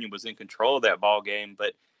 West Virginia was in control of that ball game.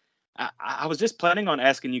 But I was just planning on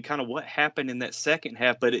asking you kind of what happened in that second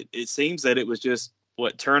half. But it seems that it was just,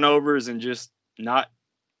 turnovers and just not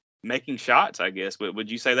making shots, I guess. Would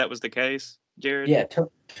you say that was the case, Jared? Yeah,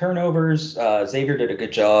 turnovers. Xavier did a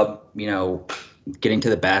good job, getting to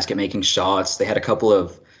the basket, making shots. They had a couple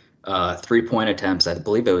of 3-point attempts. I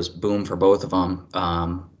believe it was Boom for both of them,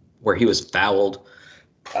 where he was fouled.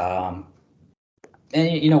 And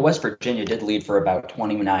West Virginia did lead for about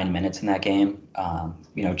 29 minutes in that game,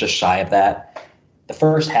 just shy of that. The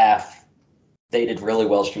first half, they did really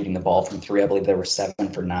well shooting the ball from three. I believe they were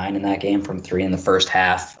 7 for 9 in that game from three in the first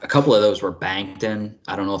half. A couple of those were banked in.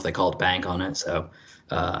 I don't know if they called bank on it, so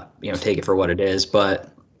take it for what it is. But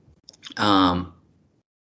yeah,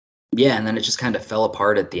 and then it just kind of fell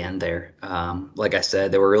apart at the end there. Like I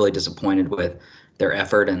said, they were really disappointed with their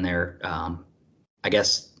effort and their,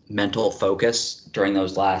 mental focus during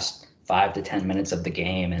those last 5 to 10 minutes of the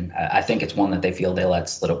game. And I think it's one that they feel they let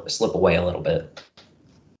slip away a little bit.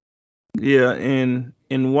 Yeah, and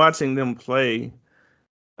in watching them play,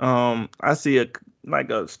 I see a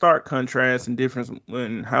stark contrast and difference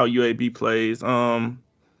in how UAB plays.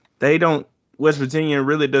 West Virginia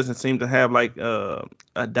really doesn't seem to have a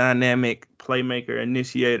dynamic playmaker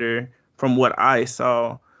initiator from what I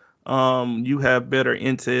saw. You have better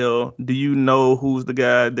intel. Do you know who's the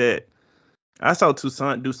guy that I saw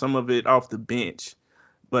Toussaint do some of it off the bench?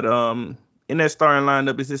 But in that starting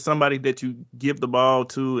lineup, is it somebody that you give the ball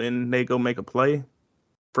to and they go make a play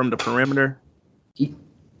from the perimeter?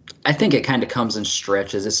 I think it kind of comes in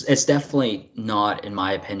stretches. It's definitely not, in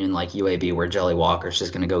my opinion, like UAB where Jelly Walker's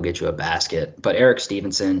just going to go get you a basket. But Eric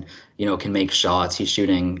Stevenson, can make shots. He's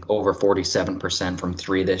shooting over 47% from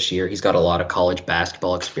three this year. He's got a lot of college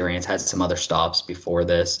basketball experience, had some other stops before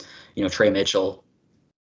this. Trey Mitchell,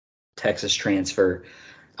 Texas transfer.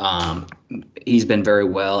 He's been very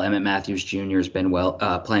well. Emmett Matthews Jr. has been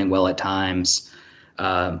playing well at times.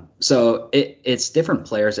 So it's different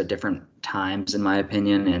players at different times, in my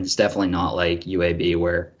opinion, and it's definitely not like UAB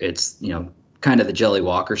where it's, kind of the Jelly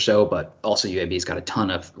Walker show, but also UAB's got a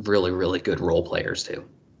ton of really, really good role players too.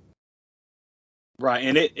 Right,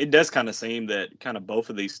 and it does kind of seem that kind of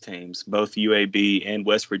both of these teams, both UAB and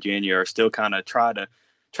West Virginia, are still kind of try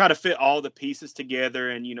to fit all the pieces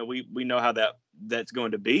together, and we know how that's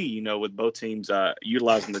going to be, with both teams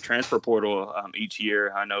utilizing the transfer portal each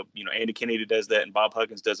year. I know Andy Kennedy does that and Bob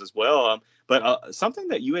Huggins does as well. But something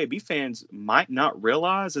that UAB fans might not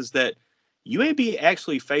realize is that UAB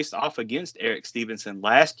actually faced off against Eric Stevenson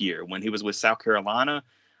last year when he was with South Carolina.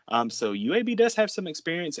 So UAB does have some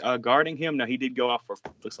experience guarding him. Now, he did go off for,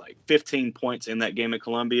 looks like, 15 points in that game at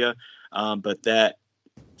Columbia. But that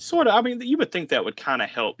sort of, you would think that would kind of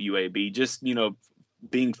help UAB, just,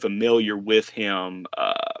 being familiar with him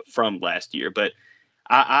from last year. But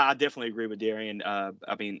I definitely agree with Darian.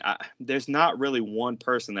 There's not really one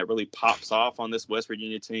person that really pops off on this West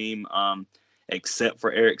Virginia team except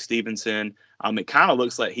for Eric Stevenson. It kind of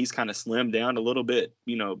looks like he's kind of slimmed down a little bit,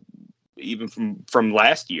 even from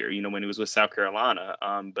last year, when he was with South Carolina.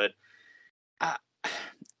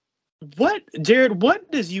 Jared,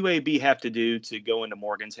 what does UAB have to do to go into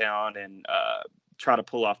Morgantown and try to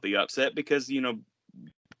pull off the upset? Because,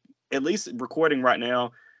 at least recording right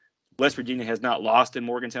now, West Virginia has not lost in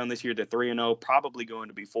Morgantown this year. They're 3-0, probably going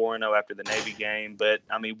to be 4-0 after the Navy game. But,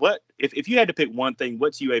 what if you had to pick one thing,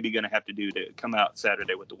 what's UAB going to have to do to come out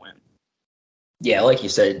Saturday with the win? Yeah, like you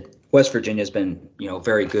said, West Virginia's been,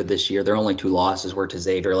 very good this year. Their only 2 losses were to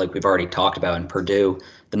Xavier, like we've already talked about, and Purdue,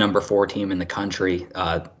 the number 4 team in the country,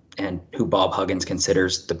 and who Bob Huggins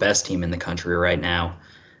considers the best team in the country right now.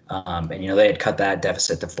 And they had cut that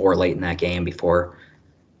deficit to 4 late in that game before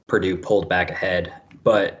Purdue pulled back ahead.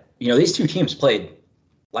 But, these 2 teams played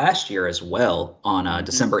last year as well on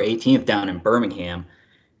December 18th down in Birmingham.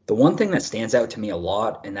 The one thing that stands out to me a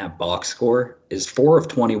lot in that box score is 4 of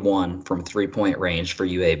 21 from 3-point range for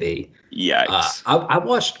UAB. Yikes. I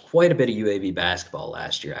watched quite a bit of UAB basketball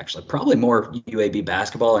last year, actually. Probably more UAB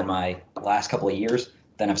basketball in my last couple of years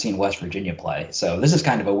than I've seen West Virginia play. So this is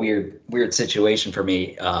kind of a weird situation for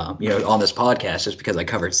me, on this podcast, just because I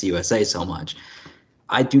covered CUSA so much.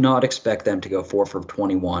 I do not expect them to go 4 for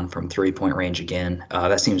 21 from 3-point range again.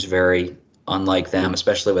 That seems very unlike them,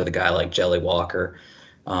 especially with a guy like Jelly Walker,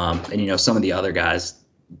 and some of the other guys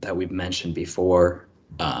that we've mentioned before.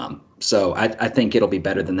 So I think it'll be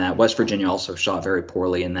better than that. West Virginia also shot very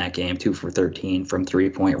poorly in that game, 2 for 13 from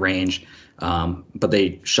 3-point range, but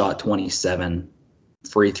they shot 27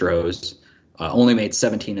 free throws, only made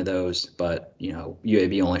 17 of those, but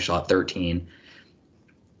UAB only shot 13.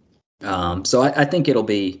 So I think it'll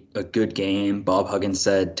be a good game. Bob Huggins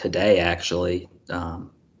said today, actually,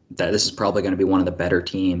 that this is probably going to be one of the better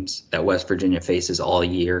teams that West Virginia faces all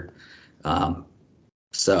year.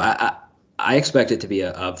 So I expect it to be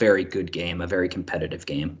a very good game, a very competitive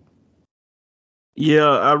game. Yeah,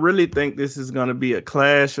 I really think this is going to be a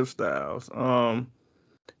clash of styles.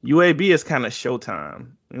 UAB is kind of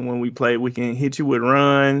showtime. And when we play, we can hit you with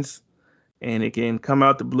runs, and it can come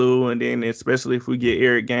out the blue. And then especially if we get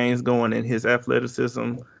Eric Gaines going in his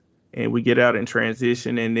athleticism and we get out in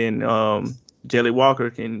transition, and then Jelly Walker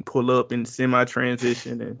can pull up in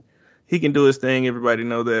semi-transition, and he can do his thing. Everybody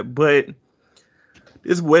know that. But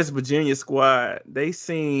this West Virginia squad, they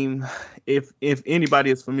seem, if anybody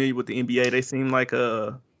is familiar with the NBA, they seem like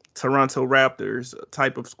a Toronto Raptors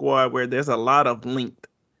type of squad where there's a lot of length.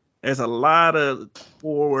 There's a lot of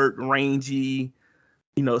forward, rangy,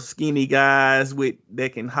 skinny guys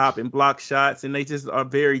that can hop and block shots, and they just are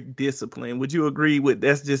very disciplined. Would you agree with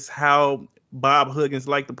that's just how Bob Huggins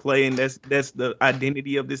like to play, and that's the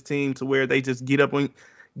identity of this team, to where they just get up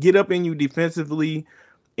in you defensively,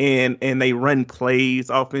 and they run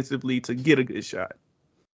plays offensively to get a good shot?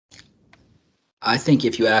 I think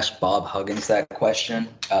if you ask Bob Huggins that question,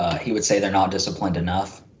 he would say they're not disciplined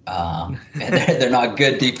enough. And they're not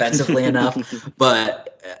good defensively enough,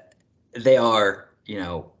 but they are,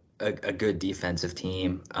 a good defensive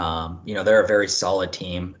team. They're a very solid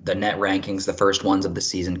team. The net rankings, the first ones of the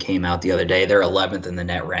season, came out the other day. They're 11th in the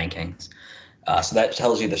net rankings. So that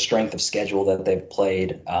tells you the strength of schedule that they've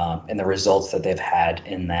played, and the results that they've had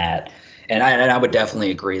in that. And I would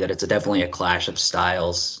definitely agree that it's definitely a clash of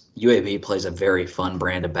styles. UAB plays a very fun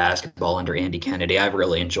brand of basketball under Andy Kennedy. I've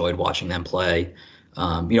really enjoyed watching them play.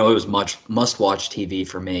 It was much must-watch TV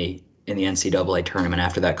for me in the NCAA tournament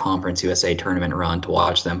after that Conference USA tournament run, to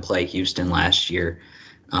watch them play Houston last year.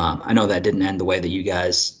 I know that didn't end the way that you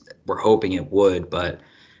guys were hoping it would, but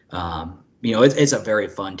it's a very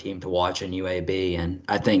fun team to watch in UAB, and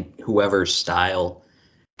I think whoever's style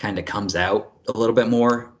kind of comes out a little bit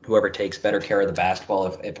more, whoever takes better care of the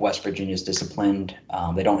basketball, if West Virginia's disciplined,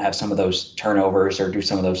 they don't have some of those turnovers or do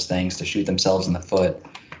some of those things to shoot themselves in the foot.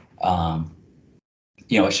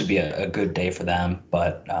 It should be a good day for them.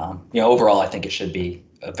 But, overall, I think it should be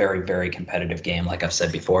a very, very competitive game, like I've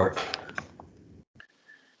said before.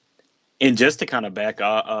 And just to kind of back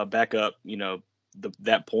up,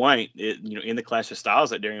 that point, in the clash of styles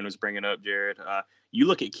that Darian was bringing up, Jared, you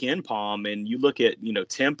look at KenPom and you look at,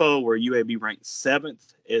 tempo, where UAB ranked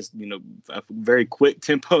 7th as, a very quick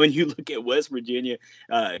tempo. And you look at West Virginia,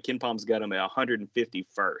 KenPom's got them at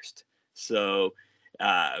 151st. So,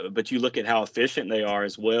 but you look at how efficient they are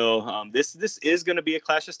as well. This is going to be a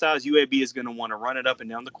clash of styles. UAB is going to want to run it up and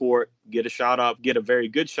down the court, get a shot off, get a very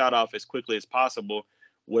good shot off as quickly as possible,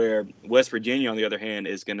 where West Virginia, on the other hand,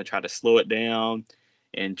 is going to try to slow it down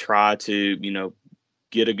and try to,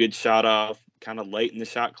 get a good shot off kind of late in the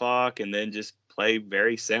shot clock, and then just play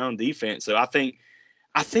very sound defense. So I think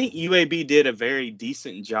UAB did a very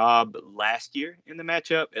decent job last year in the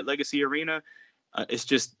matchup at Legacy Arena. It's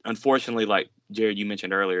just, unfortunately, like Jared, you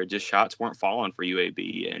mentioned earlier, just shots weren't falling for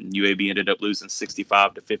UAB, and UAB ended up losing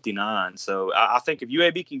 65-59. So I think if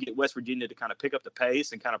UAB can get West Virginia to kind of pick up the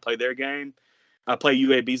pace and kind of play their game, play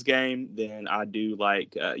UAB's game, then I do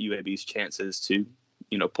like UAB's chances to,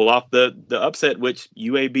 pull off the upset, which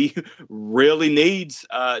UAB really needs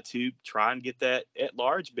to try and get that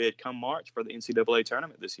at-large bid come March for the NCAA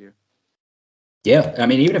tournament this year. Yeah, I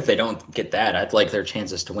mean, even if they don't get that, I'd like their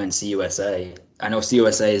chances to win CUSA. I know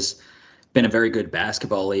CUSA's been a very good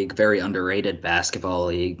basketball league, very underrated basketball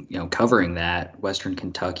league. Covering that, Western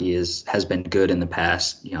Kentucky has been good in the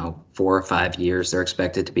past, 4 or 5 years. They're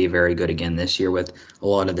expected to be very good again this year with a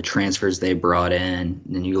lot of the transfers they brought in.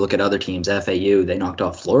 And you look at other teams, FAU, they knocked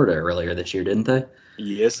off Florida earlier this year, didn't they?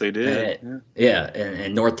 Yes, they did.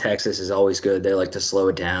 And North Texas is always good. They like to slow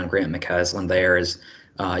it down. Grant McCaslin there is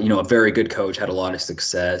a very good coach, had a lot of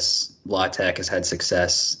success. La Tech has had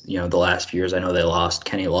success, the last few years. I know they lost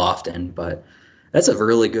Kenny Lofton, but that's a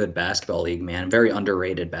really good basketball league, man. Very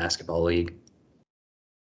underrated basketball league.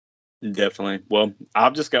 Definitely. Well,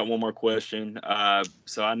 I've just got one more question.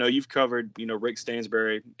 So I know you've covered, Rick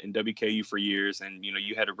Stansbury and WKU for years, and,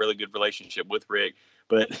 you had a really good relationship with Rick.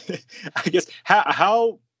 But I guess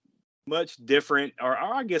how much different, or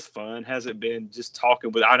I guess fun has it been just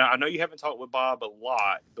talking with? I know you haven't talked with Bob a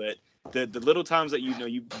lot, but the little times that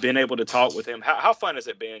you've been able to talk with him, how fun has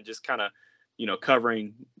it been? Just kind of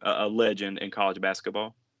covering a legend in college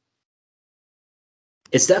basketball.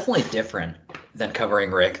 It's definitely different than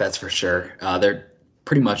covering Rick, that's for sure. They're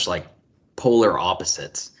pretty much like polar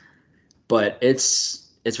opposites, but it's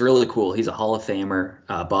really cool. He's a Hall of Famer.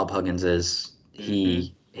 Bob Huggins is.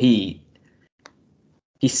 He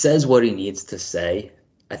says what he needs to say.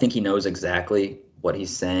 I think he knows exactly what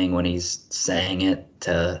he's saying when he's saying it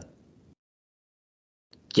to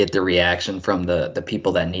get the reaction from the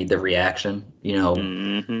people that need the reaction,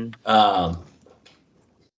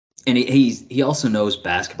 And he also knows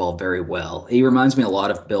basketball very well. He reminds me a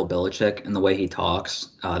lot of Bill Belichick in the way he talks,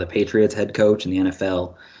 the Patriots head coach in the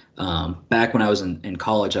NFL. Back when I was in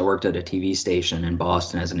college, I worked at a TV station in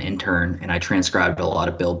Boston as an intern, and I transcribed a lot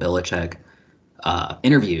of Bill Belichick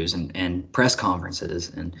interviews and press conferences.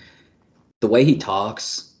 And the way he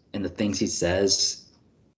talks and the things he says,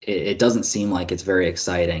 it doesn't seem like it's very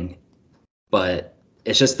exciting, but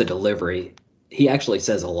it's just the delivery. He actually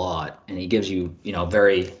says a lot, and he gives you,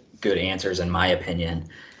 very good answers, in my opinion.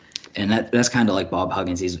 And that's kind of like Bob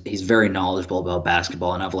Huggins. He's very knowledgeable about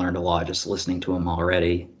basketball, and I've learned a lot just listening to him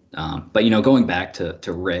already. But going back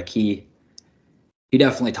to Rick, he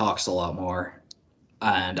definitely talks a lot more,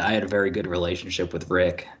 and I had a very good relationship with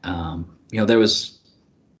Rick. There was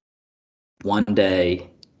one day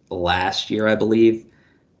last year, I believe,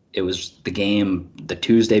 it was the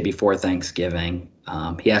Tuesday before Thanksgiving.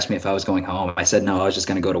 He asked me if I was going home. I said no, I was just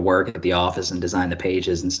going to go to work at the office and design the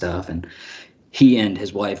pages and stuff. And he and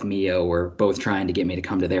his wife Mio were both trying to get me to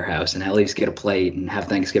come to their house and at least get a plate and have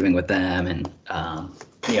Thanksgiving with them. And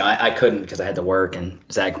I couldn't because I had to work. And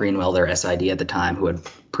Zach Greenwell, their SID at the time, who had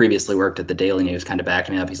previously worked at the Daily News, kind of backed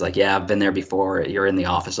me up. He's like, "Yeah, I've been there before. You're in the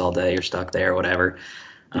office all day. You're stuck there, whatever."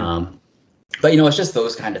 But it's just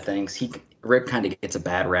those kind of things. Rick kind of gets a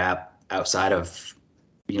bad rap outside of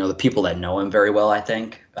the people that know him very well, I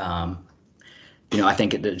think. I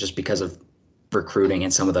think just because of recruiting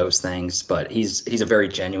and some of those things, but he's a very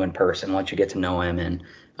genuine person once you get to know him. And,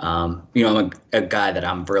 I'm a guy that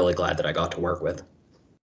I'm really glad that I got to work with.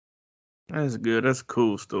 That's good. That's a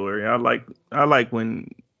cool story. I like when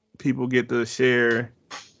people get to share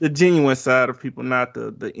the genuine side of people, not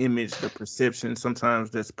the image, the perception sometimes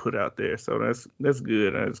that's put out there. So that's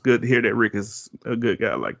good. It's good to hear that Rick is a good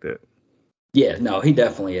guy like that. Yeah, no, he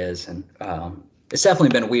definitely is. And it's definitely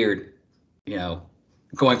been weird,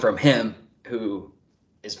 going from him, who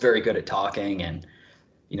is very good at talking and,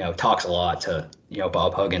 talks a lot, to,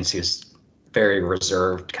 Bob Huggins, who's very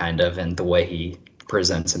reserved kind of in the way he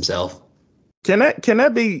presents himself. Can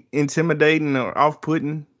that be intimidating or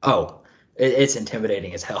off-putting? Oh, it's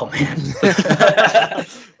intimidating as hell, man. I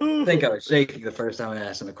think I was shaking the first time I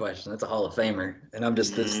asked him a question. That's a Hall of Famer. And I'm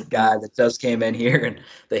just this guy that just came in here and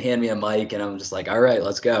they hand me a mic and I'm just like, all right,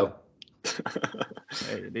 let's go.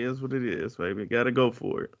 Hey, it is what it is, baby. Got to go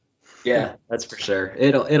for it. Yeah, that's for sure.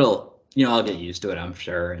 It'll I'll get used to it, I'm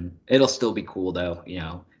sure. And it'll still be cool though.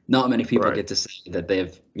 Not many people get to say that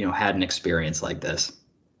they've, had an experience like this.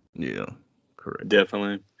 Yeah, correct.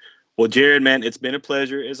 Definitely. Well, Jared, man, it's been a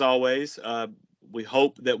pleasure as always. We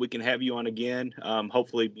hope that we can have you on again.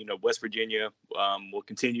 Hopefully, West Virginia will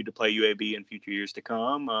continue to play UAB in future years to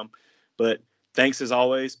come. But thanks as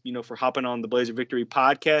always, for hopping on the Blazer Victory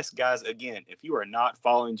podcast. Guys, again, if you are not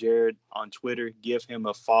following Jared on Twitter, give him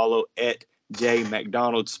a follow at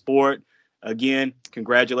JMcDonaldSport. Again,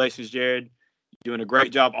 congratulations, Jared. You're doing a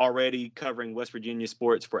great job already covering West Virginia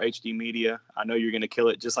sports for HD Media. I know you're going to kill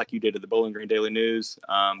it just like you did at the Bowling Green Daily News.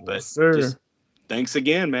 But just thanks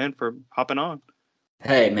again, man, for hopping on.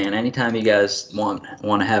 Hey, man, anytime you guys want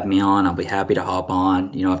to have me on, I'll be happy to hop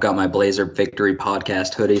on. I've got my Blazer Victory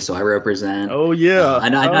podcast hoodie, so I represent. Oh, yeah.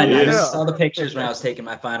 I saw the pictures when I was taking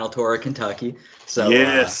my final tour of Kentucky. So,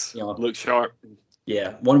 yes, look sharp.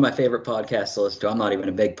 Yeah, one of my favorite podcasts to listen to. I'm not even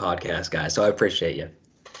a big podcast guy, so I appreciate you.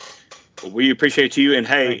 Well, we appreciate you. And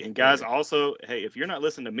hey, and guys, also, hey, if you're not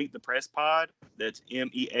listening to Meet the Press Pod, that's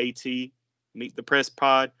MEAT, Meet the Press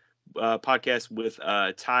Pod podcast with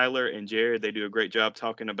Tyler and Jared. They do a great job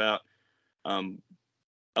talking about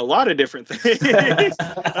a lot of different things,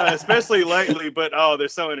 especially lately. But they're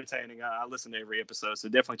so entertaining. I listen to every episode, so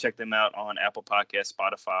definitely check them out on Apple Podcasts,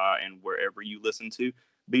 Spotify, and wherever you listen to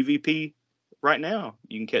BVP right now.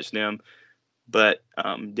 You can catch them. But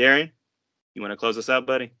Darren, you want to close us out,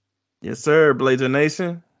 buddy? Yes, sir. Blazer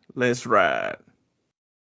Nation, let's ride.